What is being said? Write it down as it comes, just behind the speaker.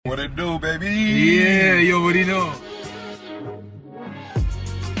What it do, baby? Yeah, you already know.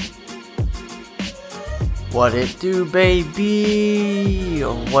 What it do, baby?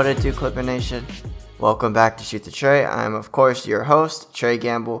 What it do, Clipper Nation? Welcome back to Shoot the Trey. I'm, of course, your host, Trey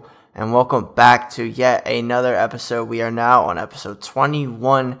Gamble, and welcome back to yet another episode. We are now on episode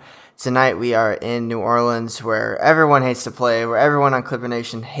 21. Tonight, we are in New Orleans, where everyone hates to play, where everyone on Clipper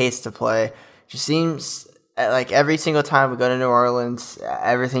Nation hates to play. Just seems like every single time we go to New Orleans,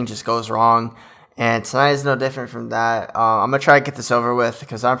 everything just goes wrong. And tonight is no different from that. I'm going to try to get this over with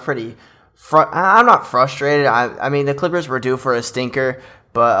because I'm pretty... I'm not frustrated. I mean, the Clippers were due for a stinker,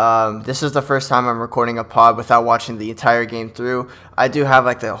 but this is the first time I'm recording a pod without watching the entire game through. I do have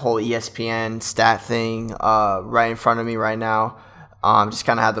like the whole ESPN stat thing right in front of me right now. Just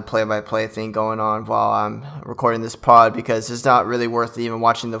kind of have the play-by-play thing going on while I'm recording this pod because it's not really worth even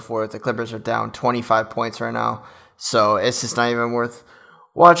watching the fourth. The Clippers are down 25 points right now, so it's just not even worth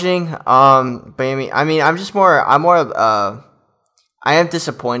watching. But I mean, I am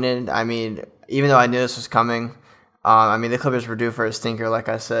disappointed. I mean, even though I knew this was coming, I mean, the Clippers were due for a stinker, like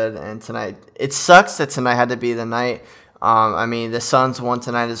I said, and tonight, it sucks that tonight had to be the night. I mean, the Suns won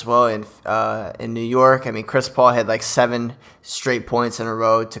tonight as well in New York. I mean, Chris Paul had like 7 straight points in a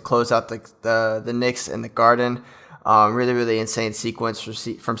row to close out the Knicks in the Garden. Really, really insane sequence from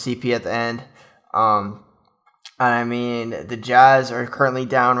CP at the end. And I mean, the Jazz are currently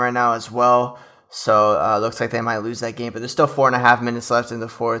down right now as well. So looks like they might lose that game, but there's still 4.5 minutes left in the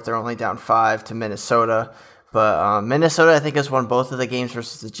fourth. They're only down 5 to Minnesota. But Minnesota, I think, has won both of the games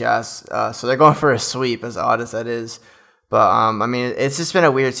versus the Jazz. So they're going for a sweep, as odd as that is. But, I mean, it's just been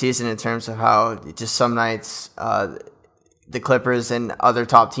a weird season in terms of how just some nights the Clippers and other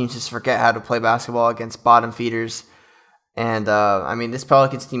top teams just forget how to play basketball against bottom feeders. And, I mean, this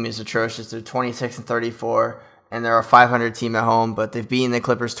Pelicans team is atrocious. They're 26-34. And they're a 500 team at home, but they've beaten the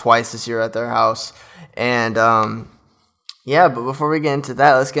Clippers twice this year at their house. And, yeah, but before we get into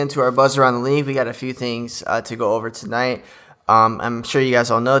that, let's get into our buzz around the league. We got a few things to go over tonight. I'm sure you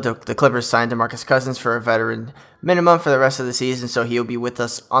guys all know the Clippers signed DeMarcus Cousins for a veteran minimum for the rest of the season, so he'll be with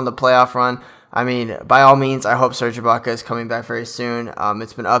us on the playoff run. I mean, by all means, I hope Serge Ibaka is coming back very soon.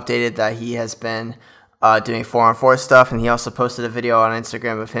 It's been updated that he has been doing 4-on-4 stuff, and he also posted a video on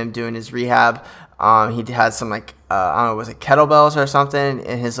Instagram of him doing his rehab. He had some I don't know, was it kettlebells or something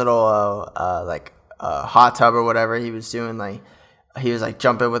in his little hot tub or whatever. He was doing he was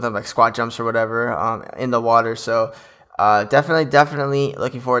jumping with them, like squat jumps or whatever, in the water. So definitely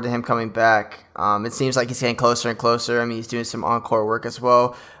looking forward to him coming back. It seems like he's getting closer and closer. I mean, he's doing some on-court work as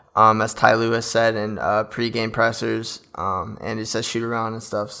well, as Ty Lue said in pregame pressers, and he says shoot around and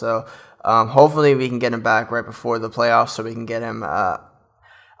stuff. So hopefully we can get him back right before the playoffs so we can get him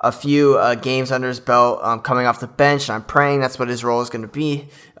a few games under his belt coming off the bench. I'm praying that's what his role is going to be,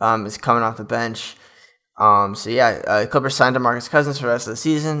 is coming off the bench. Clippers signed DeMarcus Cousins for the rest of the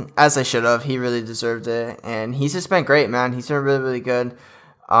season, as they should have. He really deserved it, and he's just been great, man. He's been really, really good.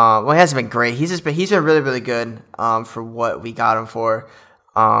 Well, he hasn't been great. He's been really, really good for what we got him for.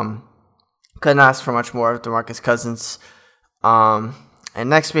 Couldn't ask for much more of DeMarcus Cousins. And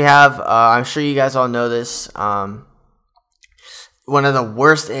next we have, I'm sure you guys all know this, one of the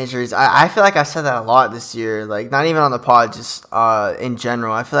worst injuries. I feel like I've said that a lot this year, like not even on the pod, just in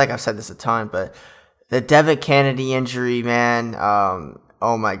general. I feel like I've said this a ton, but the Devin Kennedy injury, man,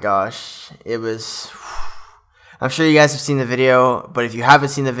 oh my gosh, it was... I'm sure you guys have seen the video, but if you haven't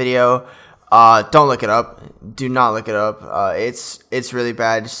seen the video, don't look it up. Do not look it up. It's really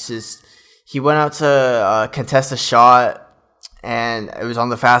bad. It's just, he went out to contest a shot, and it was on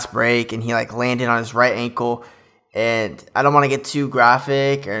the fast break, and he landed on his right ankle. And I don't want to get too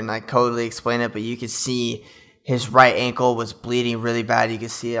graphic and totally explain it, but you could see his right ankle was bleeding really bad. You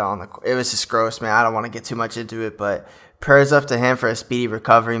could see it it was just gross, man. I don't want to get too much into it, but prayers up to him for a speedy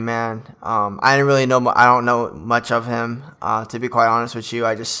recovery, man. I don't know much of him, to be quite honest with you.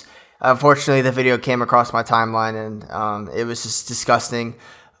 Unfortunately, the video came across my timeline, and it was just disgusting.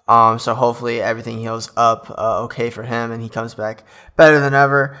 So hopefully everything heals up okay for him, and he comes back better than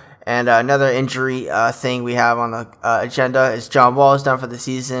ever. And another injury thing we have on the agenda is John Wall is done for the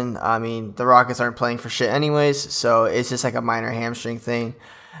season. I mean, the Rockets aren't playing for shit anyways, so it's just a minor hamstring thing.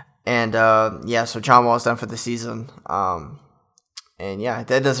 And so John Wall is done for the season. And yeah,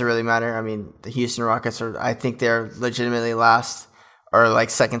 that doesn't really matter. I mean, the Houston Rockets I think they're legitimately last, or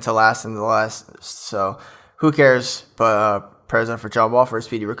second to last in the last. So who cares? But prayers up for John Wall for a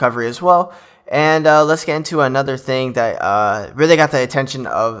speedy recovery as well. And let's get into another thing that really got the attention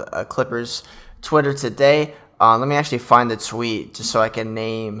of Clippers Twitter today. Let me actually find the tweet just so I can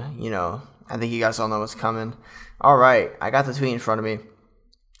name, I think you guys all know what's coming. All right, I got the tweet in front of me.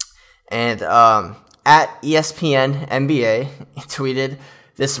 And at ESPN NBA tweeted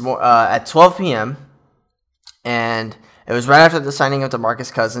this at 12 p.m. and it was right after the signing of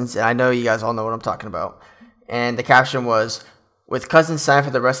DeMarcus Cousins, and I know you guys all know what I'm talking about. And the caption was, "With Cousins signed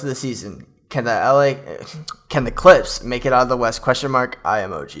for the rest of the season, can the Clips make it out of the West? Question mark, eye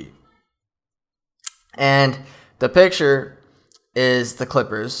emoji." And the picture is the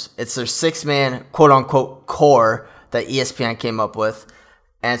Clippers. It's their 6-man quote unquote core that ESPN came up with.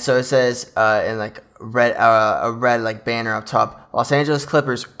 And so it says in like a red like banner up top, Los Angeles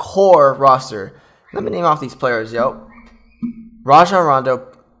Clippers core roster. Let me name off these players, yo. Rajon Rondo,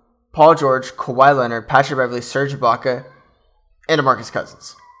 Paul George, Kawhi Leonard, Patrick Beverley, Serge Ibaka, and DeMarcus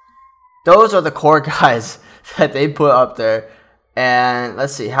Cousins. Those are the core guys that they put up there. And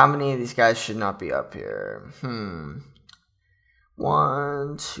let's see, how many of these guys should not be up here?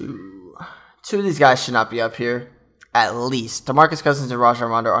 One, two. Two of these guys should not be up here, at least. DeMarcus Cousins and Rajon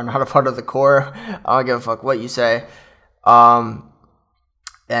Rondo are not a part of the core. I don't give a fuck what you say.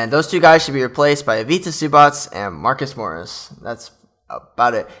 And those two guys should be replaced by Ivica Zubac and Marcus Morris. That's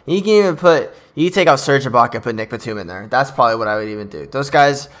about it. You can take out Serge Ibaka and put Nick Batum in there. That's probably what I would even do. Those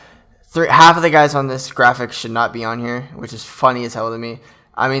guys, half of the guys on this graphic should not be on here, which is funny as hell to me.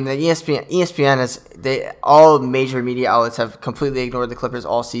 I mean, the ESPN all major media outlets have completely ignored the Clippers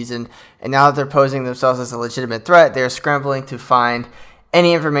all season, and now that they're posing themselves as a legitimate threat, they're scrambling to find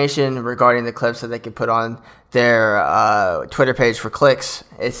any information regarding the Clips that they can put on their Twitter page for clicks.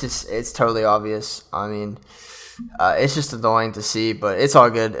 It's totally obvious. I mean, it's just annoying to see, but it's all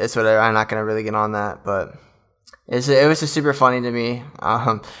good. It's whatever. I'm not gonna really get on that, but it was just super funny to me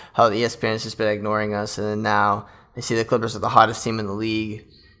how the ESPN has just been ignoring us, and then now they see the Clippers are the hottest team in the league,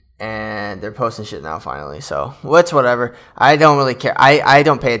 and they're posting shit now finally. So it's whatever. I don't really care. I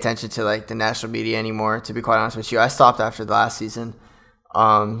don't pay attention to like the national media anymore, to be quite honest with you. I stopped after the last season.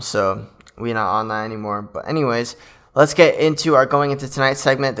 So we're not on that anymore. But anyways, let's get into our going into tonight's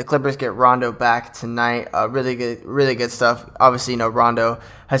segment. The Clippers get Rondo back tonight. Really good stuff. Obviously, Rondo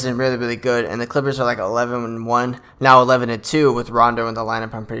has been really, really good, and the Clippers are like 11-1, now 11-2 with Rondo in the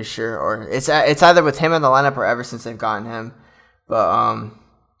lineup. I'm pretty sure, or it's either with him in the lineup or ever since they've gotten him. But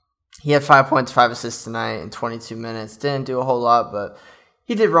he had 5 points, 5 assists tonight in 22 minutes. Didn't do a whole lot, but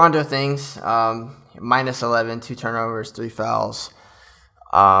he did Rondo things. Minus 11, 2 turnovers, 3 fouls.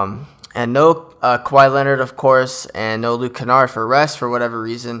 And no Kawhi Leonard, of course, and no Luke Kennard for rest for whatever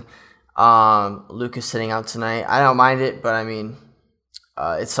reason. Luke is sitting out tonight. I don't mind it, but I mean,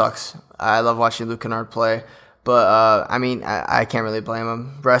 it sucks. I love watching Luke Kennard play, but I mean, I can't really blame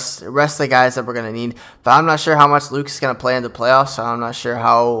him. Rest the guys that we're gonna need, but I'm not sure how much Luke is gonna play in the playoffs. So I'm not sure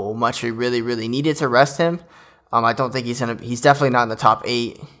how much we really needed to rest him. I don't think he's definitely not in the top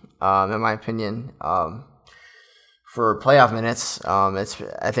 8, in my opinion. For playoff minutes,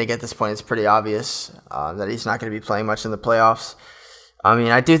 I think at this point it's pretty obvious that he's not going to be playing much in the playoffs. I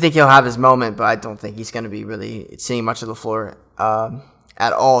mean, I do think he'll have his moment, but I don't think he's going to be really seeing much of the floor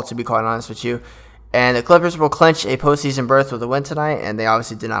at all, to be quite honest with you. And the Clippers will clinch a postseason berth with a win tonight, and they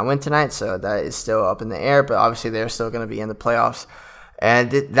obviously did not win tonight, so that is still up in the air, but obviously they're still going to be in the playoffs. And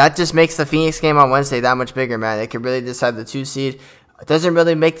that just makes the Phoenix game on Wednesday that much bigger, man. It could really decide the 2 seed. It doesn't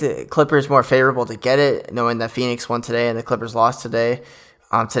really make the Clippers more favorable to get it, knowing that Phoenix won today and the Clippers lost today.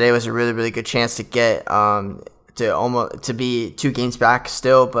 Today was a really good chance to get to be 2 games back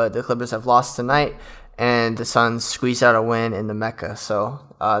still, but the Clippers have lost tonight, and the Suns squeezed out a win in the Mecca. So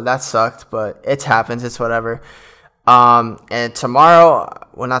that sucked, but it happens. It's whatever. And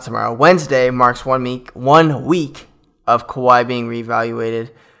Wednesday marks 1 week of Kawhi being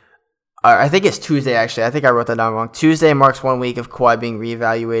reevaluated. I think it's Tuesday, actually. I think I wrote that down wrong. Tuesday marks 1 week of Kawhi being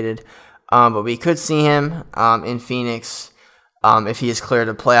reevaluated. But we could see him in Phoenix if he is cleared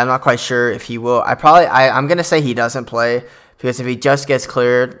to play. I'm not quite sure if he will. I'm going to say he doesn't play, because if he just gets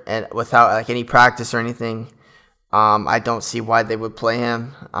cleared and without like any practice or anything, I don't see why they would play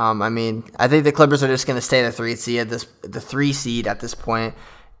him. I mean, I think the Clippers are just going to stay the 3 seed at this point,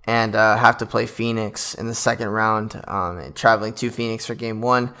 and have to play Phoenix in the second round, traveling to Phoenix for game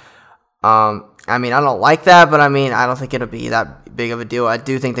 1. I mean, I don't like that, but I mean, I don't think it'll be that big of a deal. I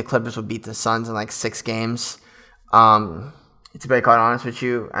do think the Clippers will beat the Suns in like 6 games. To be quite honest with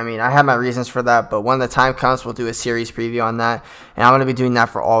you, I mean, I have my reasons for that, but when the time comes, we'll do a series preview on that, and I'm going to be doing that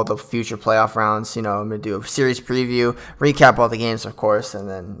for all the future playoff rounds. I'm going to do a series preview, recap all the games, of course, and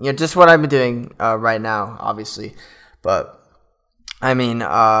then, just what I've been doing right now, obviously. But, I mean,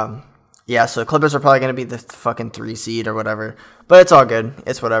 yeah, so Clippers are probably going to be the fucking 3 seed or whatever, but it's all good.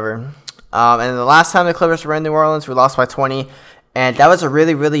 It's whatever. And the last time the Clippers were in New Orleans, we lost by 20, And that was a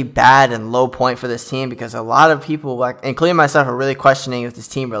really, really bad and low point for this team because a lot of people, like including myself, are really questioning if this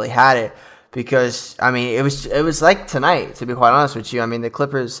team really had it. Because I mean, it was like tonight, to be quite honest with you. I mean, the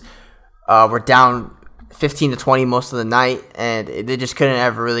Clippers were down 15 to 20 most of the night, and they just couldn't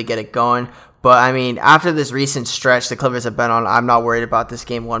ever really get it going. But I mean, after this recent stretch the Clippers have been on, I'm not worried about this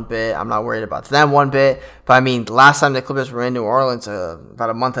game one bit. I'm not worried about them one bit. But I mean, last time the Clippers were in New Orleans, about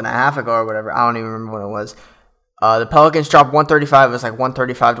a month and a half ago or whatever, I don't even remember when it was. The Pelicans dropped 135. It was like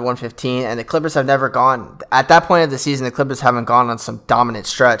 135 to 115, and the Clippers have never gone. At that point of the season, the Clippers haven't gone on some dominant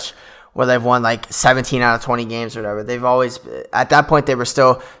stretch where they've won like 17 out of 20 games or whatever. They've always, at that point, they were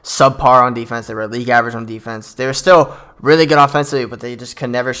still subpar on defense. They were league average on defense. They were still really good offensively, but they just could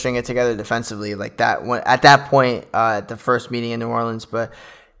never string it together defensively like that. At that point, at the first meeting in New Orleans, but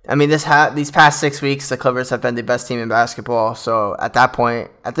I mean, these past 6 weeks, the Clippers have been the best team in basketball. So at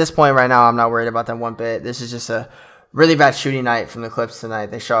this point right now, I'm not worried about them one bit. This is just a really bad shooting night from the Clips tonight.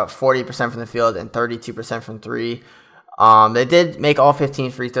 They shot 40% from the field and 32% from three. They did make all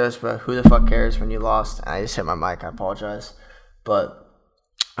 15 free throws, but who the fuck cares when you lost? I just hit my mic. I apologize. But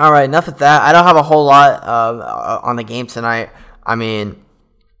all right, enough of that. I don't have a whole lot on the game tonight. I mean,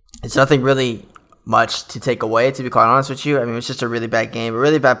 it's nothing really much to take away, to be quite honest with you. I mean, it's just a really bad game, a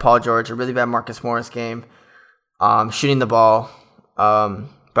really bad Paul George, a really bad Marcus Morris game, shooting the ball. But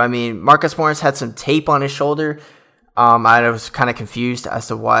I mean, Marcus Morris had some tape on his shoulder. I was kind of confused as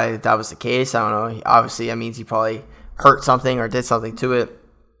to why that was the case. I don't know. Obviously, that means he probably hurt something or did something to it,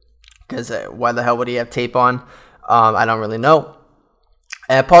 because why the hell would he have tape on? I don't really know.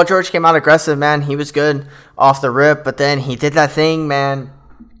 And Paul George came out aggressive, man. He was good off the rip, but then he did that thing, man,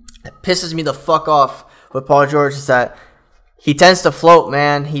 that pisses me the fuck off with Paul George, is that he tends to float,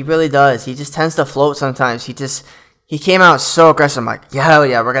 man. He really does. He just tends to float sometimes. He came out so aggressive. I'm like, yeah, hell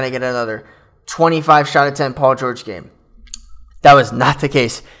yeah, we're going to get another 25 shot attempt Paul George game. That was not the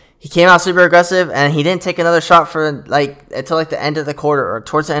case. He came out super aggressive, and he didn't take another shot for until the end of the quarter, or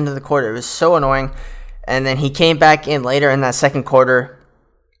towards the end of the quarter. It was so annoying. And then he came back in later in that second quarter.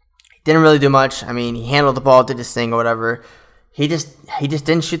 He didn't really do much. I mean, he handled the ball, did his thing or whatever. He just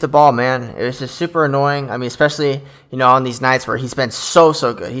didn't shoot the ball, man. It was just super annoying. I mean, especially, on these nights where he's been so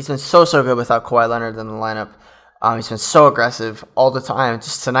good. He's been so good without Kawhi Leonard in the lineup. He's been so aggressive all the time.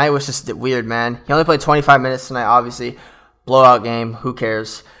 Just tonight was just weird, man. He only played 25 minutes tonight, obviously. Blowout game. Who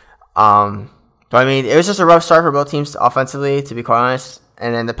cares? But I mean, it was just a rough start for both teams offensively, to be quite honest.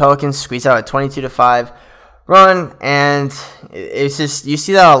 And then the Pelicans squeezed out a 22-5 run, and it's just, you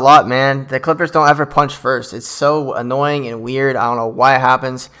see that a lot, man. The Clippers don't ever punch first. It's so annoying and weird. I don't know why it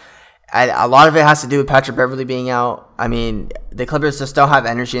happens. A lot of it has to do with Patrick Beverley being out. I mean, the Clippers just don't have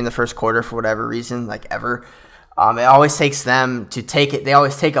energy in the first quarter for whatever reason, like ever. It always takes them to take it. They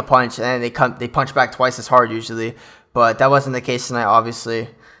always take a punch, and then they punch back twice as hard usually. But that wasn't the case tonight, obviously.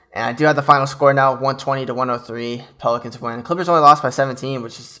 And I do have the final score now, 120-103. Pelicans win. The Clippers only lost by 17,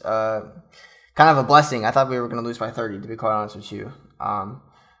 which is kind of a blessing. I thought we were going to lose by 30, to be quite honest with you. But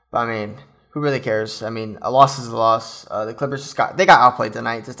I mean, who really cares? I mean, a loss is a loss. The Clippers got outplayed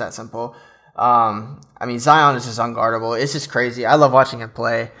tonight, just that simple. I mean, Zion is just unguardable. It's just crazy. I love watching him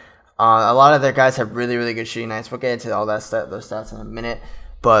play. A lot of their guys have really, really good shooting nights. We'll get into all those stats in a minute.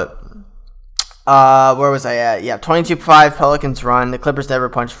 But where was I at? Yeah, 22-5 Pelicans run. The Clippers never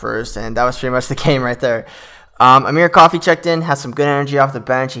punched first, and that was pretty much the game right there. Amir Coffey checked in, had some good energy off the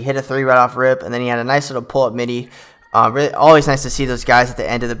bench. He hit a three right off rip, and then he had a nice little pull-up midi. Really, always nice to see those guys at the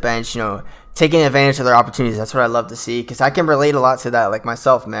end of the bench, taking advantage of their opportunities. That's what I love to see, because I can relate a lot to that, like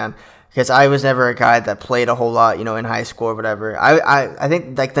myself, man. Because I was never a guy that played a whole lot, in high school or whatever. I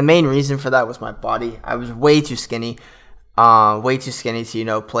think like the main reason for that was my body. I was way too skinny.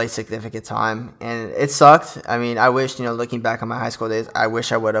 To play significant time, and it sucked. I mean, I wish, looking back on my high school days, I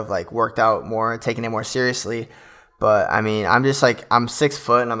wish I would have worked out more, taken it more seriously. But I mean, I'm just I'm 6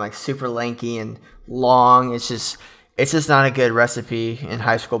 foot and I'm super lanky and long. It's just not a good recipe in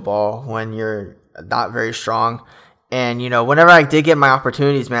high school ball when you're not very strong. And whenever I did get my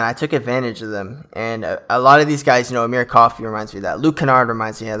opportunities, man, I took advantage of them. And a lot of these guys, Amir Coffey reminds me of that. Luke Kennard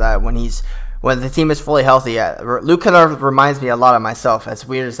reminds me of that when the team is fully healthy. Luke Kennard reminds me a lot of myself, as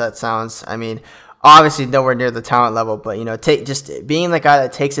weird as that sounds. I mean, obviously nowhere near the talent level, but, just being the guy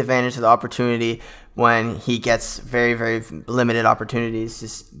that takes advantage of the opportunity when he gets very, very limited opportunities.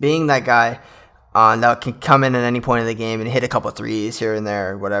 Just being that guy that can come in at any point of the game and hit a couple of threes here and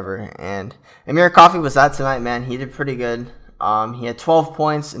there or whatever. And Amir Coffey was that tonight, man. He did pretty good. He had 12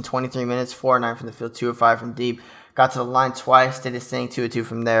 points in 23 minutes, 4 of 9 from the field, 2 of 5 from deep. Got to the line twice, did his thing, 2 of 2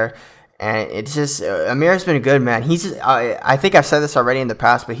 from there. And it's just, Amir's been good, man. I think I've said this already in the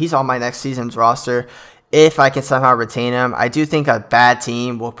past, but he's on my next season's roster. if I can somehow retain him. I do think a bad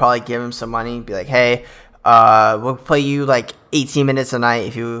team will probably give him some money, be like, hey, we'll play you like 18 minutes a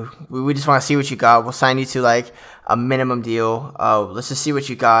night. We just want to see what you got. We'll sign you to like a minimum deal. Let's just see what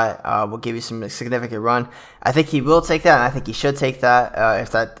you got. We'll give you some significant run. I think he will take that, and I think he should take that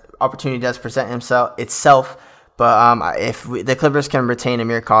if that opportunity does present itself. But if the Clippers can retain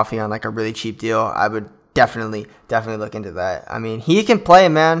Amir Coffey on like a really cheap deal, I would definitely look into that. I mean, he can play,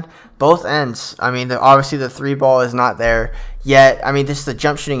 man, both ends. I mean, obviously the 3 ball is not there yet. I mean, just the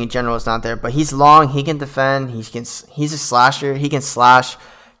jump shooting in general is not there. But he's long. He can defend. He's a slasher. He can slash,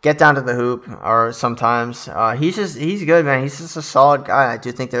 get down to the hoop, or sometimes he's good, man. He's just a solid guy. I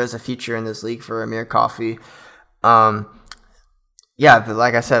do think there is a future in this league for Amir Coffey. Yeah, but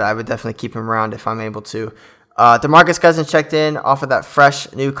like I said, I would definitely keep him around if I'm able to. DeMarcus Cousins checked in off of that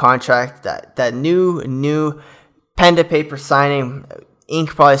fresh new contract, that new pen to paper signing. Ink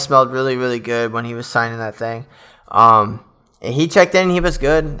probably smelled really, really good when he was signing that thing. And he checked in. He was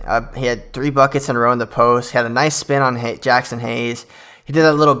good. He had 3 buckets in a row in the post. He had a nice spin on Jackson Hayes. He did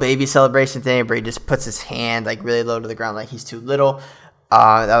that little baby celebration thing where he just puts his hand like really low to the ground like he's too little.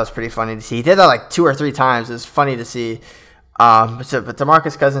 That was pretty funny to see. He did that like 2 or 3 times. It was funny to see. But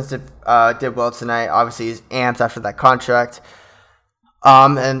DeMarcus Cousins did well tonight. Obviously, he's amped after that contract.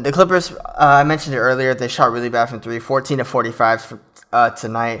 And the Clippers, I mentioned it earlier, they shot really bad from 3, 14 to 45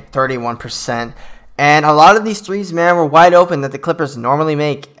 tonight, 31%. And a lot of these threes, man, were wide open that the Clippers normally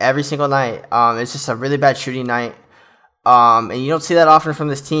make every single night. It's just a really bad shooting night. And you don't see that often from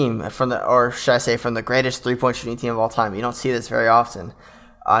this team, from the greatest 3-point shooting team of all time. You don't see this very often.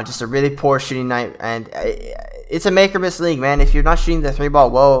 Just a really poor shooting night, and it's a make or miss league, man. If you're not shooting the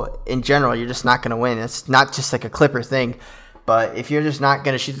 3-ball well in general, you're just not going to win. It's not just like a Clipper thing, but if you're just not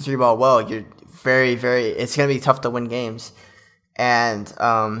going to shoot the 3-ball well, you're it's going to be tough to win games. And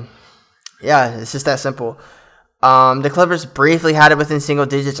yeah, it's just that simple. The Clippers briefly had it within single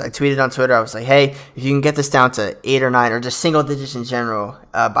digits. I tweeted on Twitter, I was like, hey, if you can get this down to 8 or 9 or just single digits in general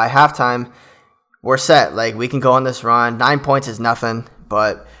by halftime, we're set. Like, we can go on this run. 9 points is nothing,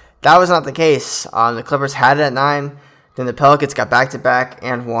 but that was not the case. The Clippers had it at 9. Then the Pelicans got back-to-back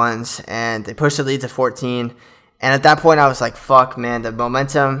and ones, and they pushed the lead to 14. And at that point, I was like, fuck, man, the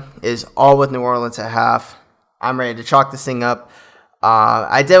momentum is all with New Orleans at half. I'm ready to chalk this thing up.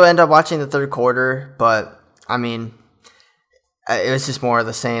 I did end up watching the third quarter, but, I mean, it was just more of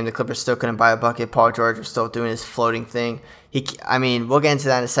the same. The Clippers still couldn't buy a bucket. Paul George was still doing his floating thing. We'll get into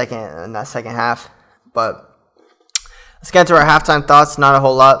that in that second half, but let's get into our halftime thoughts. Not a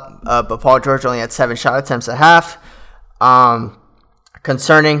whole lot, but Paul George only had 7 shot attempts at half.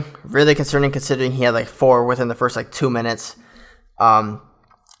 Really concerning considering he had like 4 within the first like 2 minutes.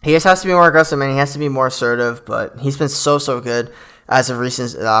 He just has to be more aggressive, man. He has to be more assertive, but he's been so good as of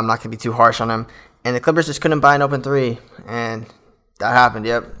recent. I'm not going to be too harsh on him. And the Clippers just couldn't buy an open 3, and that happened.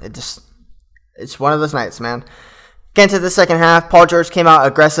 Yep, it's one of those nights, man. Getting to the second half, Paul George came out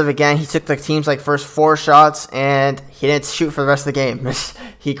aggressive again. He took the team's like first 4 shots, and he didn't shoot for the rest of the game.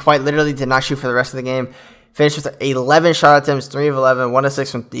 He quite literally did not shoot for the rest of the game. Finished with 11 shot attempts, 3 of 11, 1 of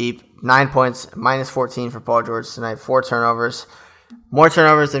 6 from deep, 9 points, minus 14 for Paul George tonight, 4 turnovers. More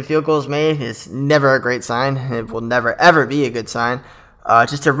turnovers than field goals made is never a great sign. It will never, ever be a good sign.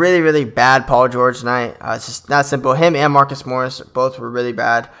 Just a really, really bad Paul George night. It's just not simple. Him and Marcus Morris both were really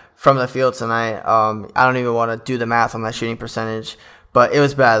bad from the field tonight. I don't even want to do the math on that shooting percentage, but it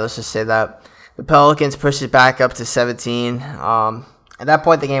was bad. Let's just say that. The Pelicans pushed it back up to 17. At that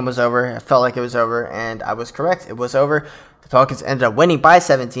point, the game was over. It felt like it was over, and I was correct. It was over. The Pelicans ended up winning by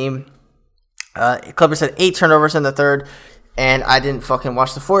 17. Clippers had 8 turnovers in the third, and I didn't fucking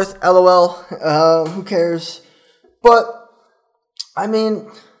watch the fourth. LOL. Who cares? But, I mean,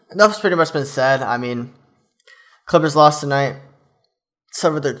 enough's pretty much been said. I mean, Clippers lost tonight.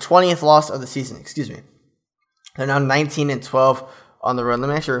 Suffered their 20th loss of the season. Excuse me. They're now 19-12 on the road. Let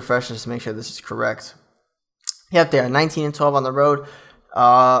me actually refresh this to make sure this is correct. Yep, they are 19-12 on the road.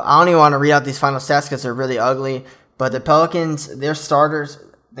 I don't even want to read out these final stats because they're really ugly. But the Pelicans, their starters,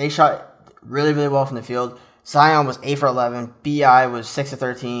 they shot really, really well from the field. Zion was 8 for 11. B.I. was 6 for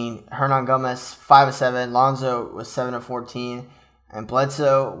 13. Hernan Gomez, 5 for 7. Lonzo was 7 for 14. And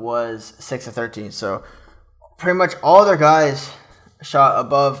Bledsoe was 6 for 13. So pretty much all their guys shot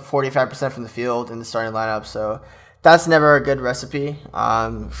above 45% from the field in the starting lineup. So that's never a good recipe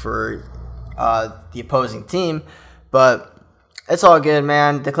for the opposing team. But it's all good,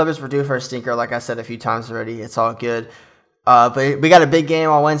 man. The Clippers were due for a stinker, like I said a few times already. It's all good. But we got a big game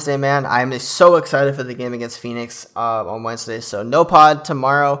on Wednesday, man. I'm so excited for the game against Phoenix on Wednesday. So no pod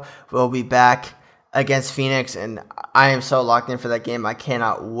tomorrow. We'll be back against Phoenix, and I am so locked in for that game. I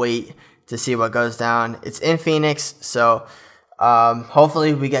cannot wait to see what goes down. It's in Phoenix, so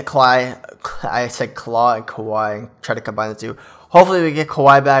hopefully we get Kawhi. I said Claw and Kawhi, try to combine the two. Hopefully we get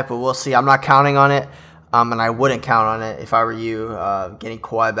Kawhi back, but we'll see. I'm not counting on it, and I wouldn't count on it if I were you, getting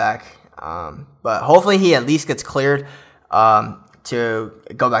Kawhi back. But hopefully he at least gets cleared to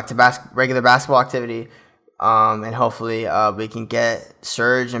go back to regular basketball activity. And hopefully we can get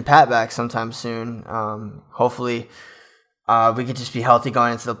Serge and Pat back sometime soon. Hopefully we could just be healthy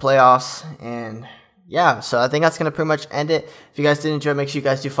going into the playoffs. And yeah, so I think that's going to pretty much end it. If you guys did enjoy, make sure you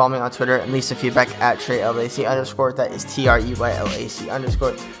guys do follow me on Twitter and leave some feedback at TreyLAC_. That is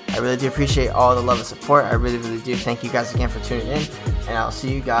TREYLAC_. I really do appreciate all the love and support. I really, really do. Thank you guys again for tuning in. And I'll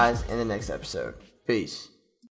see you guys in the next episode. Peace.